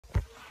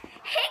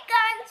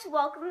guys,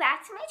 welcome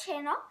back to my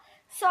channel.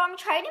 So I'm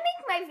trying to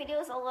make my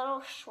videos a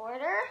little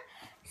shorter.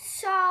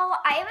 So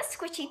I have a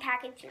squishy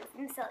package here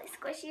from Silly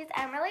Squishies.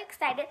 I'm really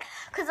excited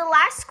because the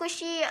last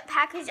squishy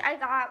package I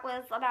got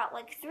was about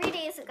like 3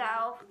 days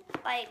ago.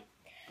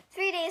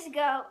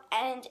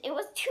 And it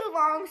was too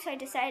long, so I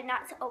decided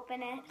not to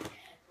open it.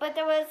 But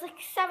there was like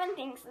 7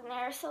 things in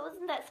there, so it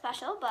wasn't that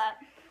special. But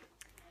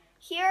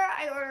here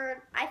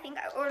I think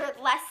I ordered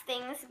less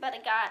things, but I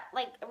got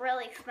like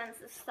really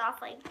expensive stuff,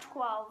 like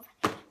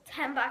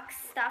 10 bucks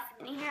stuff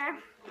in here.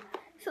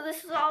 So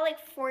this is all like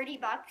 40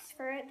 bucks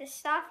for this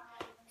stuff.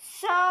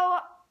 So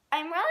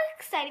I'm really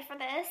excited for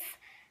this.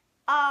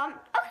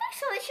 Okay,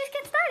 so let's just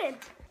get started.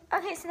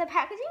 Okay, so the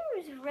packaging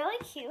was really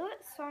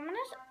cute, so I'm gonna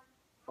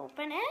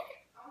open it.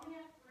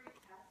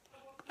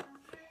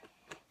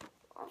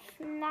 Let's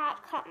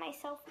not cut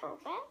myself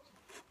open.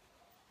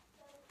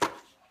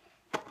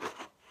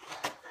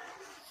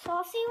 So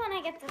I'll see when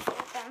I get this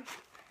open.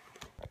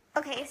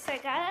 Okay, so I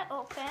got it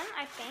open,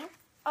 I think.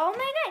 Oh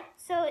my god,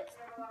 so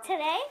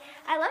today,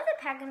 I love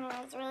the packaging,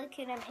 it's really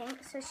cute and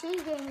pink. So she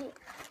gave me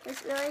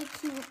this really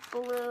cute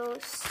blue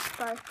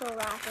sparkle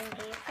wrapping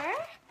paper.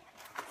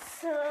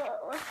 So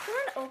let's go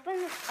and open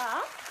this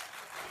up.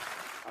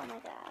 Oh my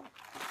god,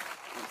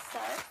 I'm so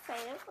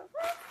excited for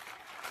this.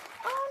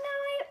 Oh no,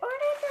 I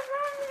ordered the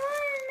wrong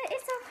one.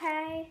 It's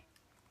okay.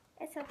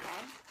 It's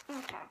okay.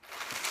 Okay.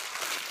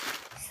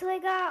 So I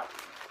got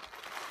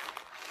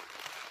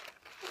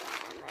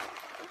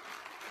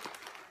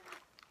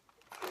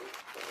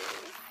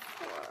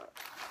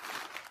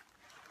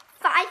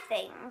 5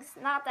 things,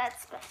 not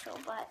that special,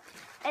 but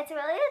it's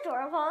really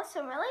adorable,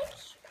 so I'm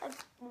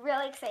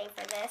really excited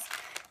for this.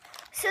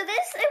 So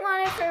this I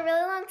wanted for a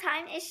really long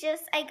time. It's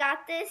just I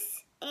got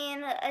this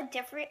in a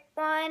different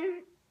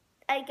one.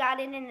 I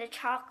got it in the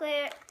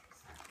chocolate,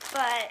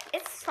 but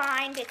it's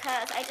fine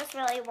because I just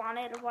really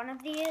wanted one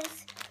of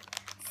these.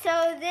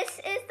 So this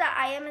is the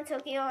I Am a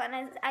Tokyo,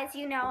 and as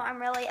you know, I'm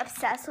really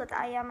obsessed with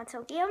I Am a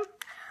Tokyo.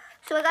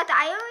 So I got the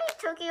I Am a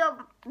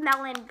Tokyo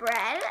melon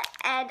bread,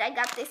 and I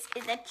got this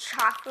in the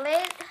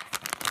chocolate.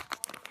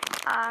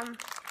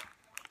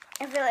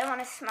 I really want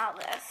to smell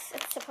this.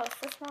 It's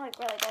supposed to smell like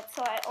really good,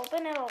 so I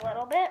open it a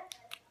little bit.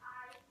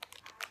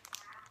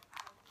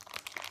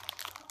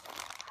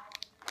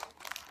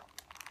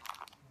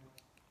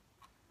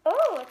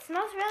 Oh, it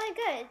smells really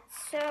good.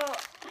 So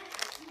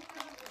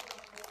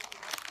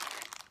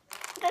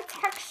the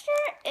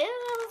texture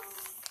is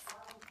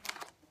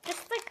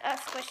just like a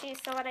squishy,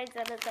 so what I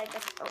did is I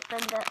just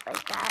opened it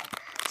like that.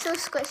 So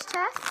squish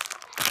test.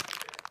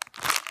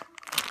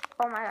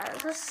 Oh my god,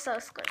 this is so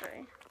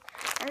squishy.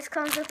 And this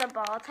comes with a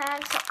ball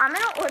tag, so I'm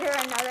gonna order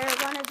another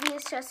one of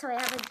these just so I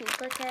have a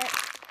duplicate,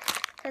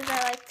 because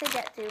I like to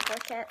get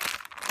duplicates.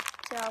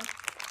 So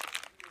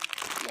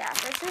yeah,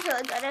 this is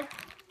really good.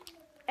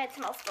 It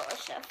smells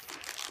delicious.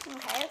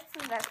 Okay,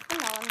 so that's the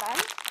melon bun.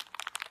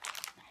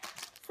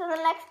 So the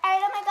next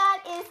item I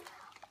got is,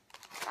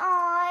 oh,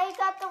 I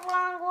got the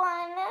wrong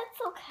one.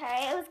 That's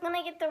okay. I was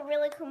gonna get the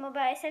really Kuma,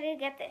 but I said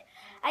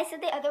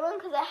the other one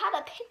because I had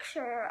a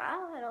picture.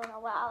 I don't know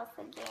what I was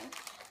thinking.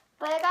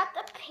 But I got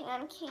the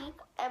pancake.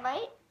 I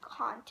might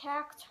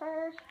contact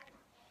her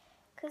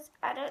because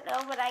I don't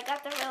know. But I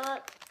got the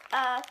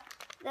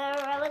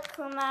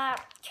Rilakkuma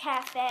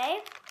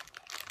Cafe,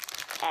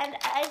 and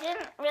I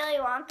didn't really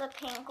want the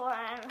pink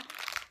one.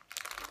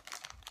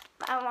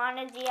 I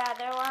wanted the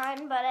other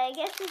one, but I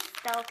guess it's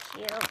still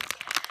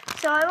cute.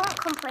 So I won't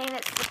complain,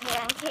 it's the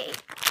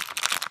pancake.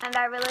 And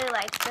I really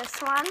like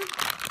this one.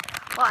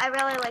 Well, I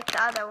really like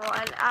the other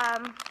one.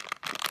 I'm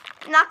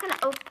not going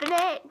to open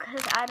it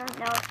because I don't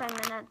know if I'm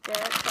going to do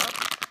it. So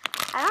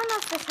I don't know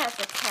if this has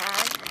a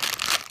tag.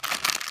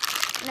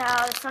 No,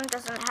 this one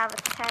doesn't have a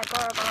tag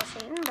or a ball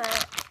chain,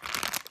 but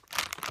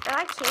they're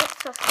like cute.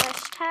 So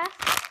squish test.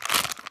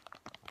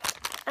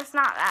 It's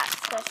not that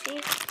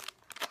squishy.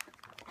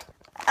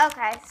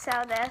 Okay, so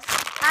this,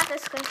 not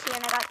this squishy,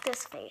 and I got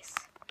this face.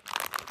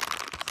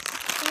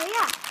 So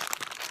yeah,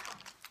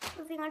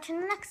 moving on to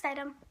the next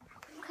item.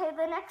 Okay,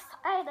 the next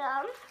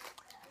item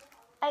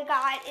I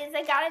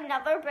got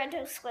another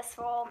Brento Swiss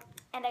roll,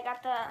 and I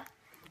got the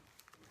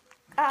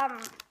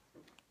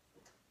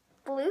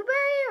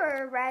blueberry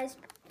or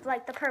raspberry,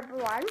 like the purple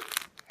one.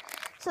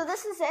 So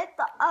this is it.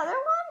 The other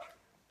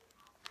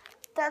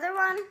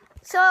one.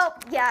 So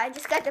yeah, I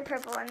just got the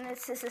purple one.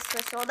 This is a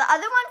Swiss roll. The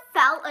other one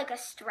felt like a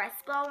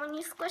stress ball when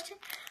you squish it.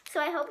 So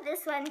I hope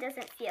this one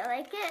doesn't feel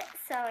like it.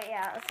 So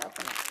yeah, let's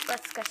open it.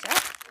 Let's squish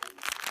it.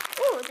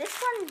 Ooh, this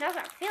one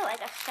doesn't feel like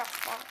a stress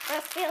ball.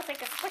 This feels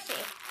like a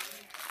squishy.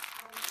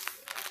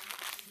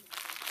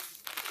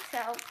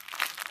 So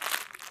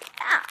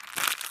yeah,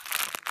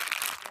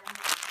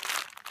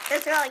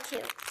 it's really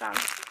cute. So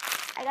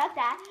I got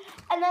that.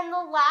 And then the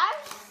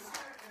last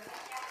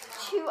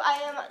 2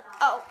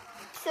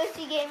 so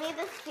she gave me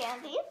this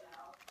candy,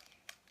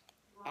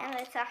 and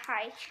it's a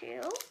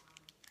Hi-Chew.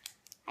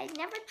 I've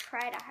never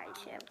tried a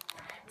Hi-Chew.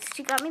 So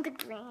she got me the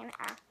green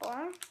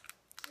apple.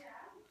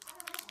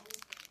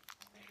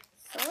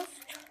 So let's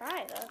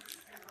try this.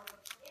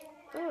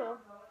 Ooh.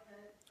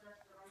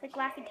 It's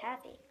like Laffy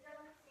Taffy.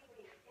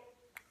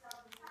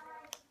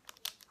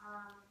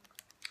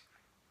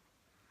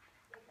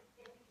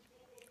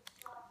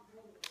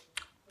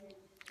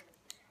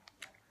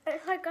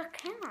 It's like a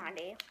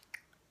candy.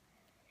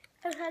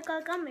 It's like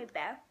a gummy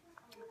bear.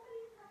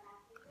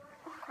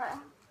 Okay.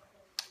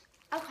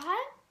 Okay.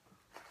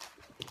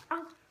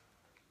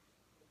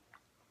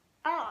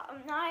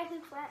 Now I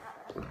can plan on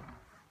it.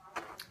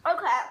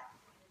 Okay.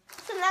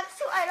 So next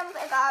two items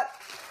I got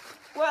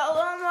were a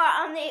little more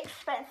on the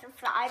expensive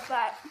side,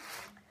 but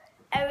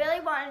I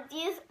really wanted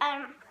these.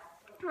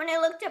 When I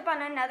looked up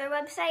on another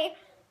website,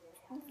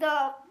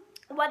 the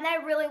one that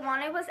I really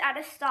wanted was out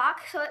of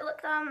stock. So it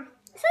looked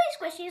silly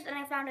squishies, and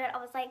I found it. I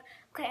was like,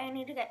 okay, I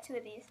need to get two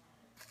of these.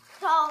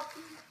 So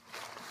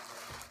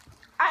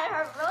I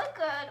heard really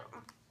good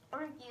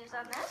reviews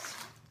on this.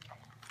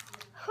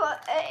 So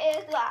it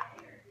is that.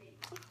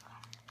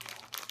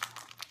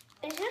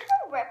 Is this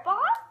a ripoff?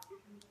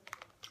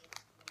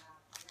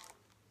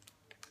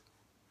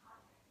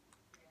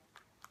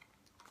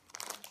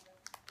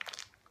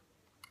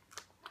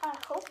 I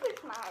hope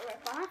it's not a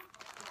ripoff.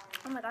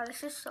 Oh my god,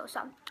 this is so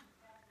sad.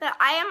 But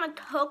I am a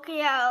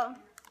Tokyo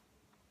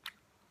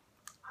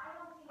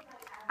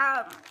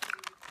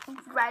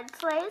red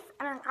lace,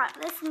 and I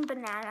got this in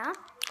banana.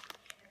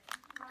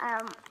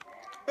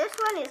 This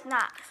one is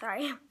not,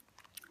 sorry.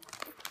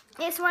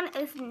 This one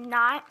is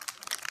not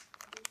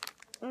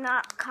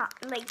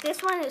like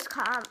this one is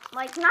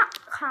like not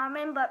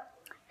common, but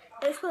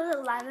this was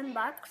 $11.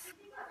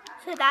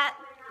 So that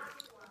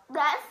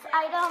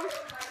item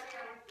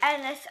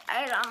and this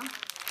item,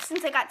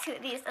 since I got two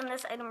of these, and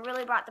this item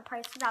really brought the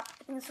prices up.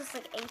 I think this was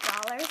like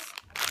 $8.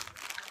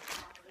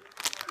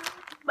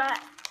 But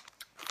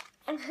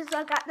and since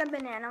I got the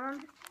banana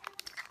one,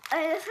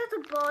 and this is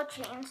a ball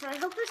chain, so I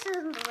hope this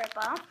isn't the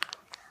rip-off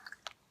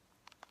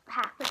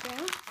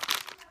packaging.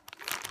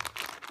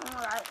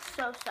 Alright,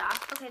 so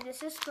soft. Okay,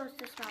 this is supposed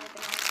to smell like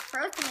banana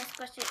first, and it's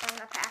supposed to be in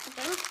the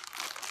packaging.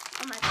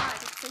 Oh my god,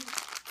 this is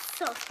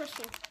so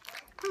squishy.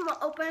 And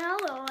we'll open it a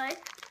little like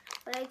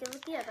what I did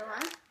with the other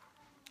one.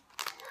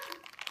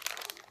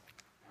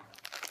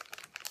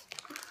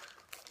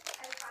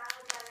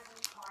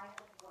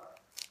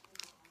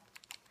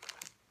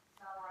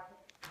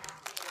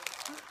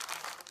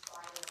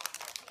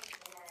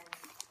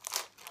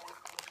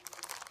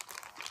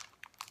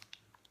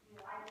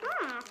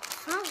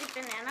 Smells like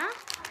banana.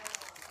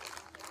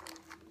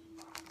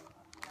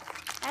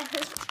 I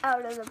just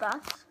out of the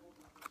box.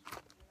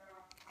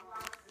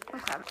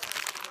 Okay.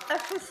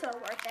 This is so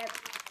worth it.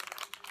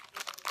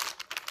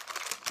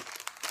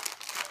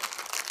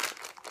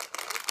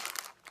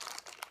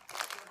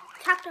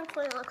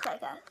 Technically looks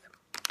like this.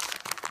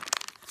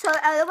 So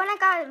the other one I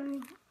got,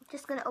 I'm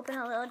just gonna open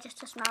a little just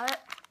to smell it.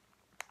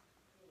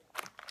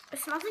 It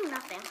smells like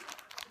nothing.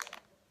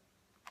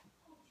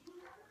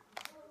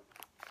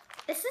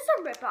 This is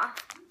a ripoff.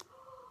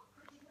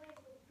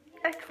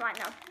 It's fine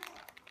though.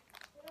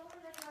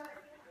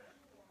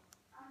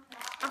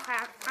 Okay,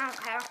 I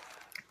don't care.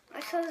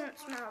 This doesn't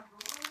smell.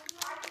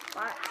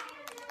 What?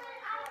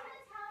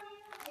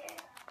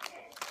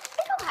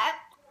 It's okay.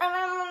 And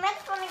then the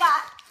next one I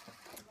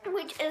got,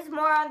 which is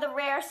more on the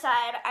rare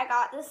side, I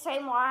got the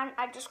same one.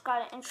 I just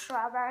got it in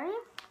strawberry.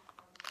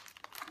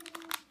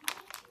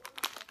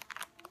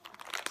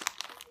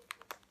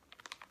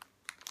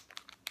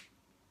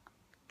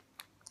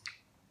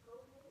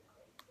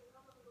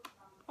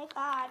 My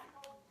god.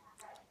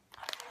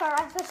 So I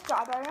like the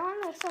strawberry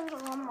one. This one's a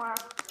little more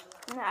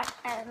nut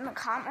and the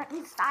comment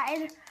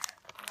inside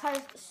because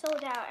it's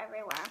sold out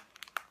everywhere.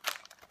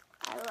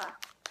 I look.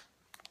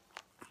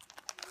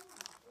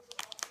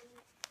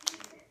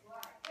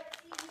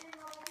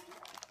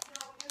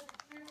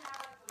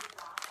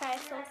 Can I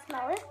still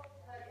smell it?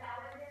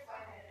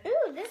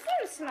 Ooh, this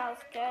one smells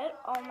good.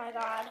 Oh my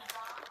god.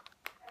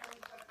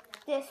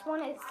 This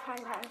one is 10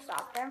 times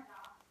softer.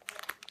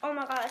 Oh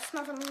my god, it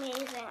smells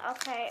amazing.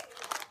 Okay.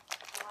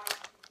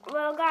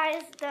 Well,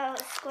 guys, the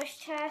squish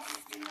test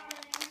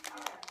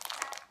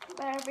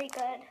better be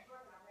good.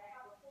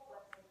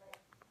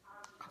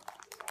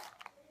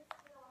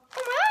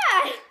 Oh my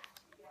god!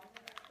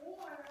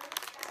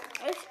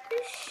 This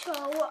is so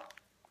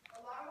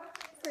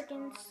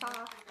freaking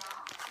soft.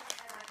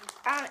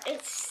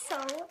 It's so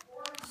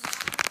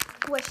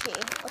squishy.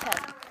 Okay.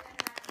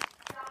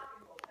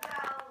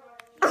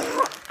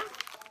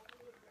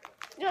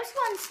 This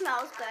one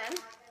smells good.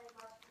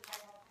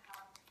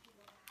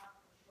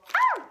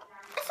 Oh,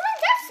 this one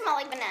does smell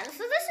like banana, so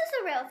this is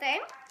the real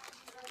thing.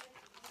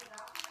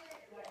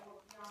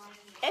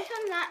 This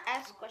one's not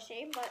as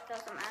squishy, but it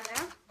doesn't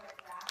matter.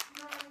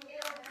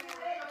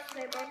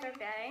 They both are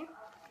very.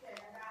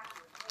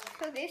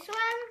 So this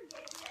one,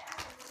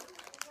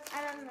 I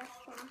don't know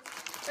this one.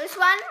 This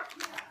one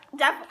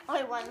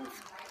definitely wins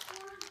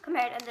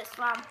compared to this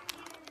one.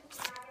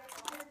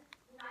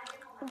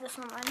 This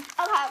one wins.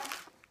 Okay.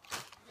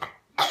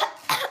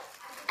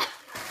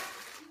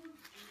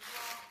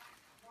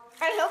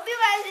 I hope you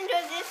guys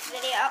enjoyed this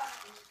video.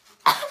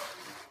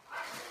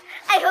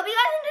 I hope you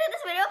guys enjoyed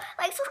this video.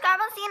 Like, subscribe,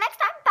 I'll see you next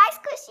time. Bye,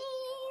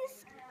 squishies.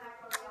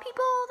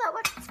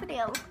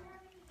 video.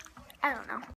 I don't know.